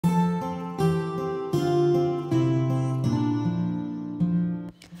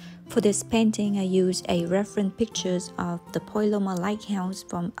For this painting, I used a reference pictures of the Paloma lighthouse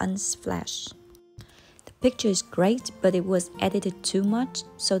from Unsplash. The picture is great, but it was edited too much,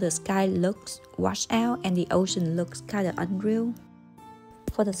 so the sky looks washed out and the ocean looks kind of unreal.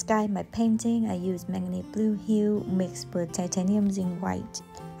 For the sky in my painting, I used manganese blue hue mixed with titanium zinc white.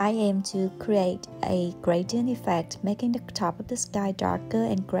 I aim to create a gradient effect, making the top of the sky darker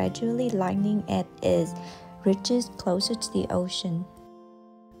and gradually lightening at its ridges closer to the ocean.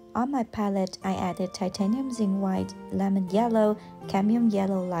 On my palette, I added titanium zinc white, lemon yellow, cadmium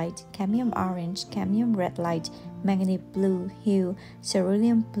yellow light, cadmium orange, cadmium red light, manganese blue hue,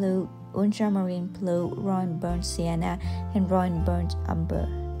 cerulean blue, ultramarine blue, raw and burnt sienna, and raw and burnt umber.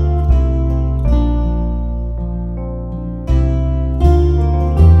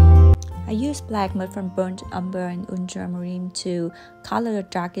 I used black mud from burnt umber and ultramarine to color the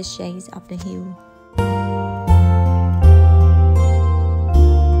darkest shades of the hue.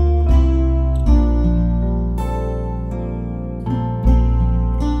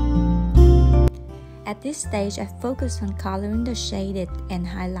 At this stage, I focused on coloring the shaded and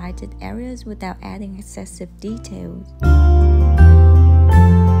highlighted areas without adding excessive details.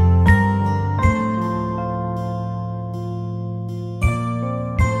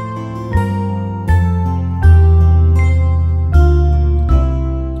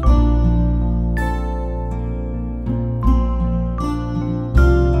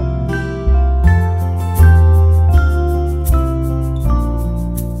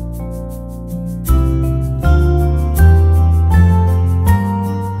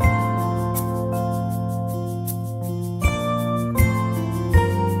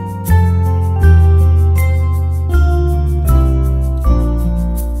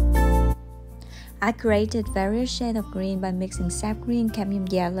 I created various shades of green by mixing sap green, cadmium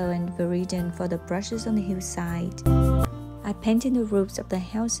yellow, and viridian for the brushes on the hillside. I painted the roofs of the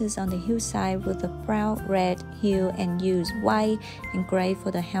houses on the hillside with a brown red hue and used white and gray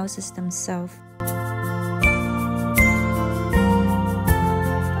for the houses themselves.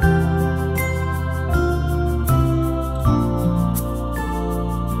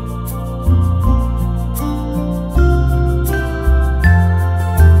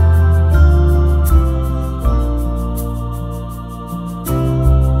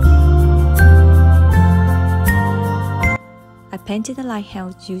 I painted the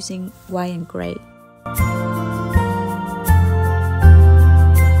lighthouse using white and gray.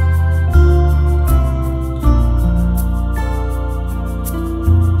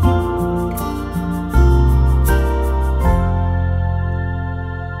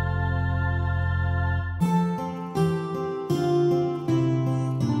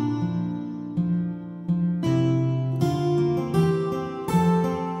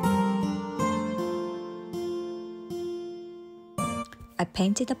 I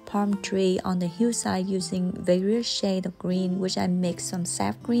painted a palm tree on the hillside using various shades of green, which I mixed some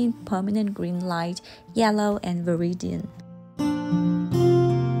sap green, permanent green light, yellow, and viridian.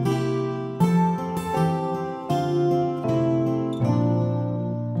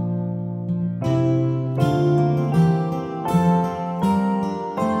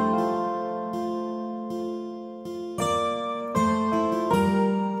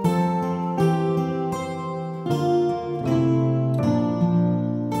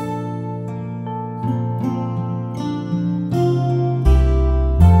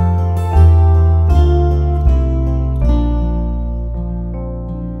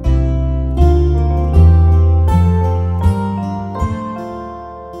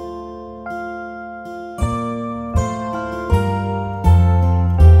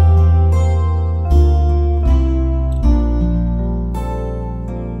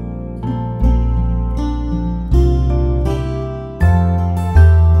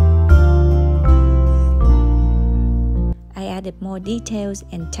 Added more details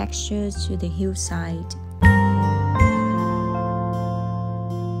and textures to the hillside.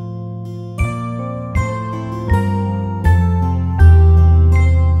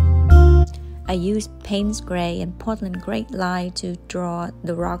 I used Payne's Gray and Portland Gray light to draw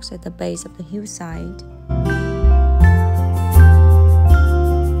the rocks at the base of the hillside.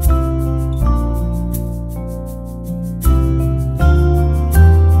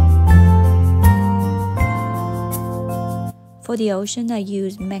 For the ocean, I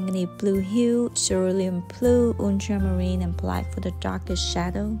used manganese blue hue, cerulean blue, ultramarine, and black for the darkest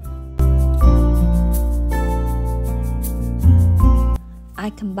shadow.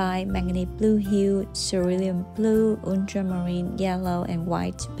 I combined manganese blue hue, cerulean blue, ultramarine, yellow, and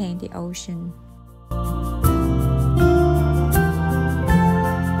white to paint the ocean.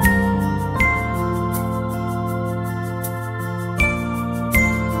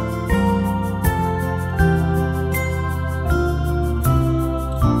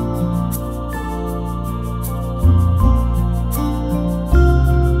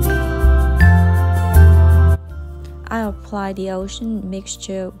 apply the ocean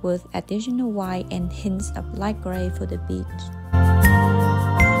mixture with additional white and hints of light gray for the beach.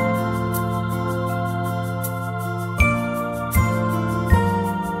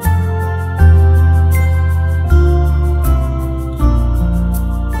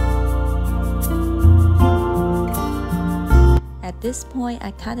 At this point,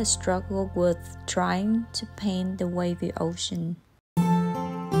 I kind of struggled with trying to paint the wavy ocean.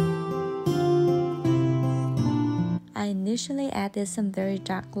 I initially added some very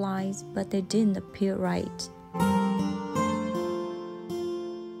dark lines, but they didn't appear right.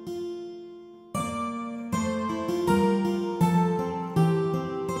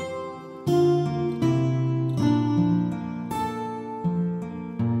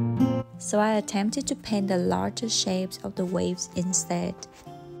 So I attempted to paint the larger shapes of the waves instead.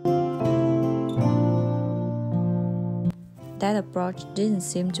 That approach didn't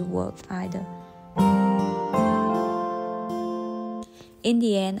seem to work either. In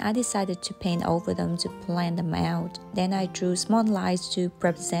the end, I decided to paint over them to plan them out. Then I drew small lines to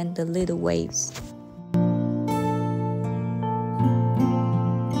represent the little waves.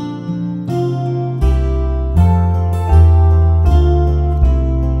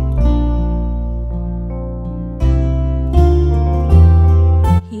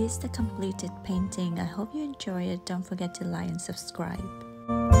 Here's the completed painting. I hope you enjoyed it. Don't forget to like and subscribe.